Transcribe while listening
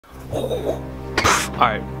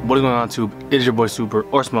Alright, what is going on YouTube? It is your boy Super,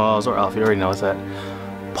 or Smalls, or Alfie, you already know it's that.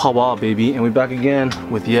 Paul Ball, baby, and we're back again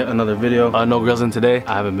with yet another video. No grills in today.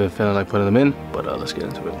 I haven't been feeling like putting them in, but let's get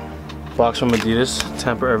into it. Box from Adidas,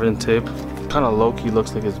 tamper evident tape. Kind of low-key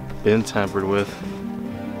looks like it's been tampered with.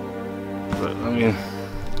 But, I mean,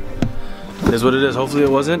 it is what it is. Hopefully it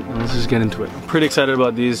wasn't. Let's just get into it. I'm pretty excited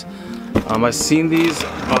about these. I've seen these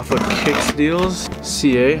off of Kicks Deals,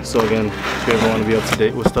 CA. So again, if you ever want to be up to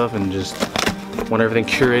date with stuff and just want everything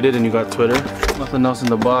curated and you got Twitter. Nothing else in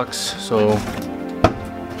the box, so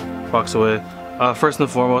box away. First and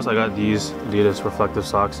foremost, I got these Adidas reflective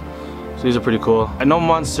socks. So these are pretty cool. I know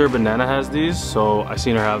Monster Banana has these, so I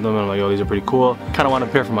seen her have them and I'm like, oh, these are pretty cool. Kind of want a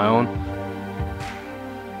pair for my own.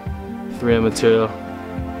 3M material.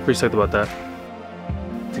 Pretty psyched about that.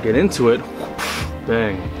 To get into it,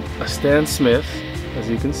 bang. A Stan Smith, as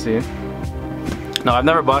you can see. Now, I've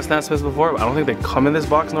never bought Stan Smiths before, but I don't think they come in this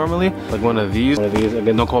box normally. Like one of these.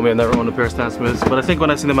 Again, don't call me, I've never owned a pair of Stan Smiths, but I think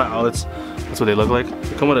when I see them at outlets, that's what they look like.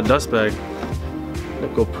 They come with a dust bag.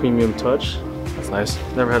 Go premium touch. That's nice.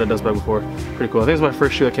 Never had a dust bag before. Pretty cool. I think it's my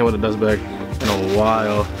first shoe that came with a dust bag in a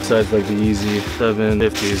while. Besides like the Yeezy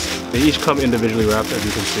 750s. They each come individually wrapped, as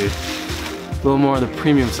you can see. A little more on the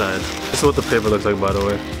premium side. This is what the paper looks like, by the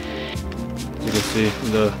way. As you can see,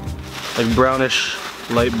 the like brownish,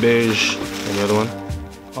 light beige, and the other one,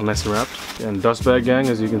 all nice and wrapped. And dust bag gang,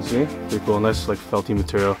 as you can see, pretty cool. Nice like felty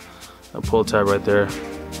material. That pull tab right there,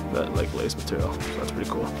 that like lace material. So that's pretty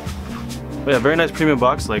cool. But yeah, very nice premium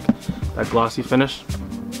box, like that glossy finish.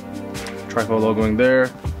 Trifold logoing there,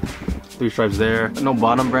 3 stripes there. No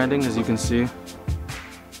bottom branding, as you can see.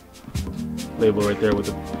 Label right there with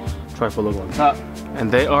the Trifold logo on top.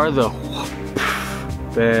 And they are the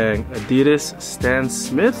bang Adidas Stan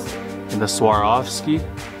Smith in the Swarovski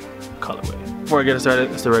colorway. Before I get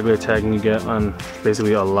started, it's the regular tagging you get on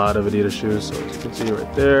basically a lot of Adidas shoes. So as you can see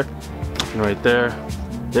right there and right there.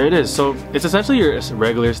 There it is. So it's essentially your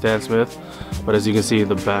regular Stan Smith, but as you can see,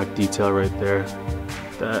 the back detail right there,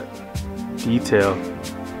 that detail,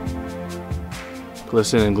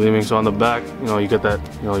 glisten and gleaming. So on the back, you know, you get that,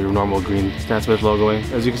 you know, your normal green Stan Smith logoing.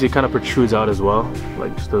 As you can see, it kind of protrudes out as well,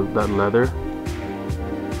 like just that leather.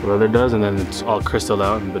 The leather does, and then it's all crystalled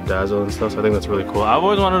out and bedazzled and stuff. So I think that's really cool. I've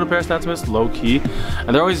always wanted a pair of Stan Smiths, low key, and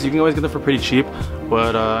they're always, you can always get them for pretty cheap.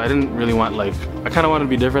 But I didn't really want, like, I kind of wanted to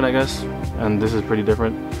be different, I guess. And this is pretty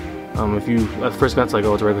different. If you at first glance like,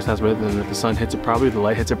 oh, it's a regular Stan Smith, and if the sun hits it properly, the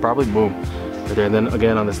light hits it properly, boom, right there. And then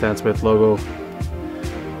again on the Stan Smith logo,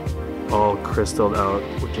 all crystalled out,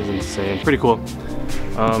 which is insane. Pretty cool.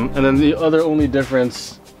 And then the other only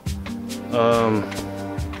difference,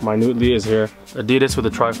 minutely, is here. Adidas with the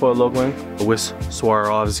trifold logoing with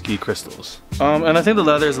Swarovski crystals. And I think the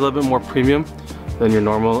leather is a little bit more premium than your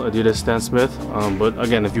normal Adidas Stan Smith. But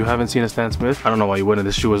again, if you haven't seen a Stan Smith, I don't know why you wouldn't.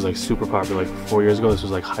 This shoe was like super popular like 4 years ago. This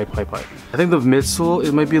was like hype. I think the midsole,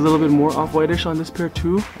 it might be a little bit more off-whitish on this pair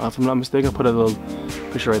too. If I'm not mistaken, I put a little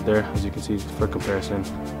picture right there, as you can see, for comparison.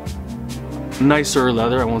 Nicer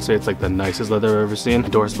leather. I won't say it's like the nicest leather I've ever seen.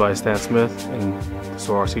 Endorsed by Stan Smith and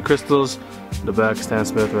Swarovski crystals. The back, Stan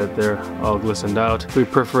Smith right there, all glistened out. 3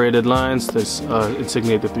 perforated lines. This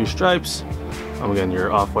insignia, the 3 stripes. Again,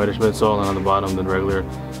 your off-whitish midsole, and on the bottom, the regular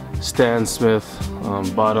Stan Smith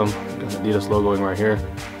bottom. Adidas logoing right here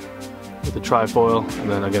with the trifoil.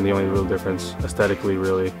 And then again, the only real difference aesthetically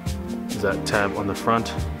really is that tab on the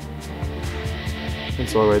front.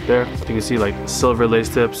 Midsole right there. You can see like silver lace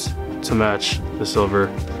tips to match the silver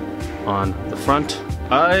on the front.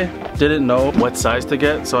 I didn't know what size to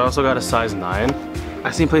get, so I also got a size 9.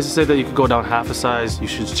 I've seen places say that you could go down half a size, you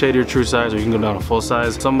should shade your true size, or you can go down a full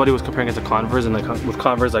size. Somebody was comparing it to Converse, and like with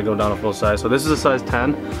Converse I go down a full size. So this is a size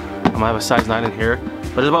 10. I have a size 9 in here,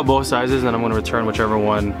 but it's about both sizes, and I'm going to return whichever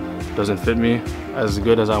one doesn't fit me as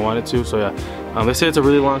good as I want it to. So yeah, they say it's a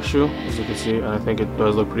really long shoe, as you can see, and I think it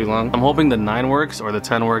does look pretty long. I'm hoping the 9 works or the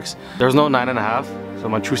 10 works. There's no 9.5. So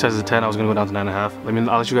my true size is 10, I was gonna go down to 9.5. I mean,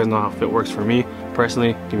 I'll let you guys know how fit works for me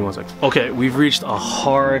personally. Give me 1 second. Okay, we've reached a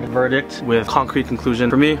hard verdict with concrete conclusion.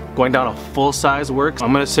 For me, going down a full size works.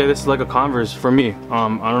 I'm gonna say this is like a Converse for me. I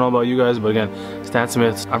don't know about you guys, but again, Stan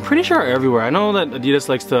Smiths, I'm pretty sure are everywhere. I know that Adidas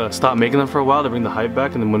likes to stop making them for a while to bring the hype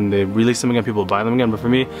back, and then when they release them again, people buy them again. But for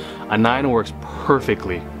me, a 9 works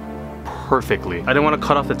perfectly. I didn't want to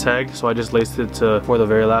cut off the tag, so I just laced it for the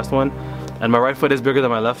very last one. And my right foot is bigger than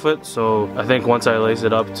my left foot, so I think once I lace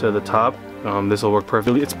it up to the top, this will work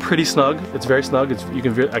perfectly. It's pretty snug. It's very snug.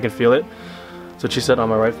 I can feel it. That's what she said on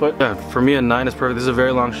my right foot. Yeah, for me a 9 is perfect. This is a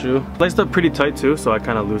very long shoe. Laced up pretty tight too, so I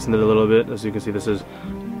kind of loosened it a little bit. As you can see, this is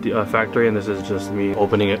the factory, and this is just me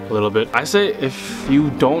opening it a little bit. I say if you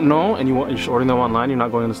don't know and you're just ordering them online, you're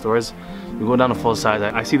not going in the stores, you go down to full size.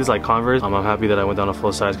 I see this like Converse. I'm happy that I went down to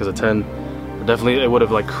full size because a 10, definitely it would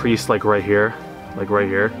have like creased like right here,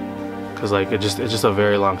 because like it's just a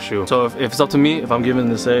very long shoe. So if it's up to me, if I'm given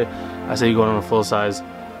to say, I say you go down to full size,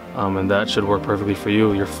 and that should work perfectly for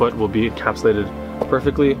you. Your foot will be encapsulated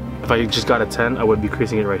perfectly. If I just got a 10, I would be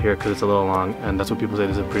creasing it right here because it's a little long, and that's what people say,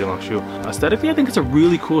 this is a pretty long shoe. Aesthetically, I think it's a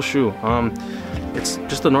really cool shoe. It's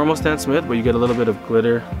just a normal Stan Smith, but you get a little bit of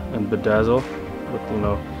glitter and bedazzle with, you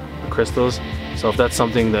know, the crystals. So if that's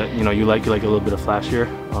something that, you know, you like a little bit of flashier,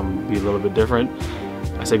 be a little bit different,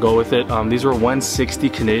 I say go with it. These were 160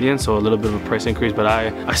 Canadian, so a little bit of a price increase, but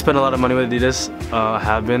I spent a lot of money with Adidas. I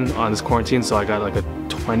have been on this quarantine, so I got like a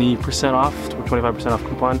 20% off or 25% off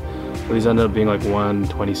coupon. So these ended up being like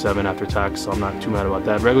 127 after tax, so I'm not too mad about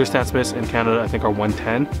that. Regular Stan Smiths in Canada I think are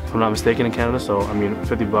 110 if I'm not mistaken in Canada, so I mean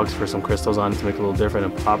 50 bucks for some crystals on it to make it a little different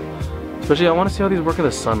and pop. Especially I want to see how these work in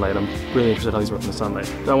the sunlight. I'm really interested how these work in the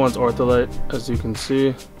sunlight. That one's ortholite, as you can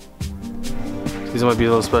see. These might be a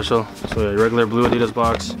little special. So yeah, regular blue Adidas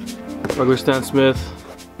box, regular Stan Smith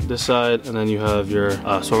this side, and then you have your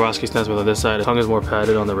Swarovski Stan Smith on this side. The tongue is more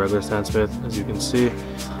padded on the regular Stan Smith, as you can see.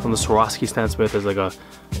 On the Swarovski Stan Smith, there's like a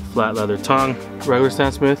flat leather tongue. Regular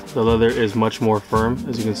Stan Smith, the leather is much more firm,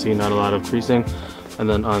 as you can see, not a lot of creasing. And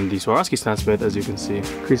then on the Swarovski Stan Smith, as you can see,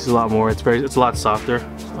 creases a lot more. It's a lot softer.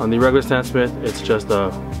 On the regular Stan Smith, it's just a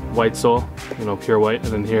white sole, you know, pure white,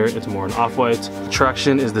 and then here it's more an off-white. The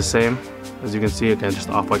traction is the same. As you can see, again, just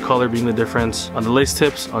the off-white color being the difference. On the lace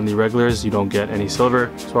tips, on the regulars, you don't get any silver.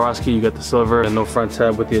 Swarovski, you get the silver, and no front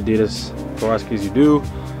tab. With the Adidas Swarovskis, you do.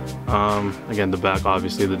 Again, the back,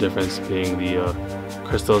 obviously, the difference being the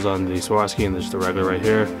crystals on the Swarovski and just the regular right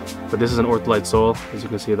here. But this is an ortholite sole, as you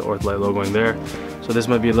can see the ortholite logo in there. So this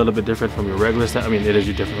might be a little bit different from your regular Stan. I mean, it is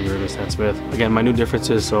different from your regular Stan Smith. Again, my new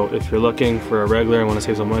differences. So if you're looking for a regular and want to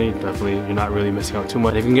save some money, definitely you're not really missing out too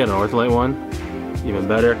much. If you can get an ortholite one, even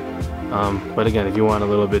better. But again, if you want a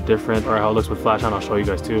little bit different, or how it looks with flash on, I'll show you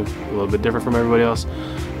guys too. A little bit different from everybody else.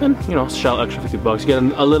 And you know, shell extra 50 bucks. You get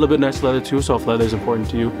a little bit nice leather too, so if leather is important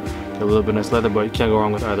to you, get a little bit nice leather, but you can't go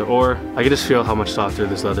wrong with either or. I can just feel how much softer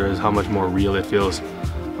this leather is, how much more real it feels.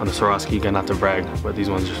 On the Swarovski, again, not to brag, but these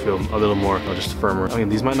ones just feel a little more, just firmer. I mean,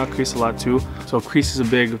 these might not crease a lot too, so crease is a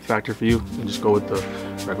big factor for you, and just go with the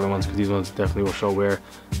regular ones, because these ones definitely will show wear,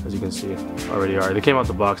 as you can see, already are. They came out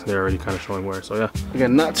the box and they're already kind of showing wear, so yeah.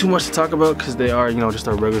 Again, not too much to talk about, because they are, you know, just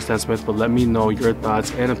a regular Stan Smith, but let me know your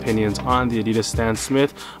thoughts and opinions on the Adidas Stan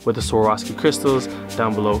Smith with the Swarovski crystals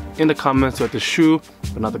down below in the comments. Do you like the shoe,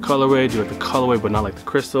 but not the colorway? Do you like the colorway, but not like the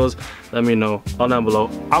crystals? Let me know all down below.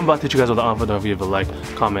 I'm about to hit you guys with the on. Don't forget to like,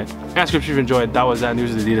 comment, and subscribe if you've enjoyed. That was that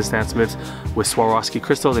news of the Adidas Stan Smiths with Swarovski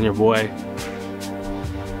crystals, and your boy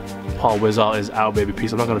Paul Wizall is out, baby.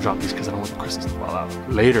 Peace. I'm not gonna drop these because I don't want the crystals to fall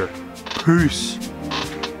out. Later. Peace.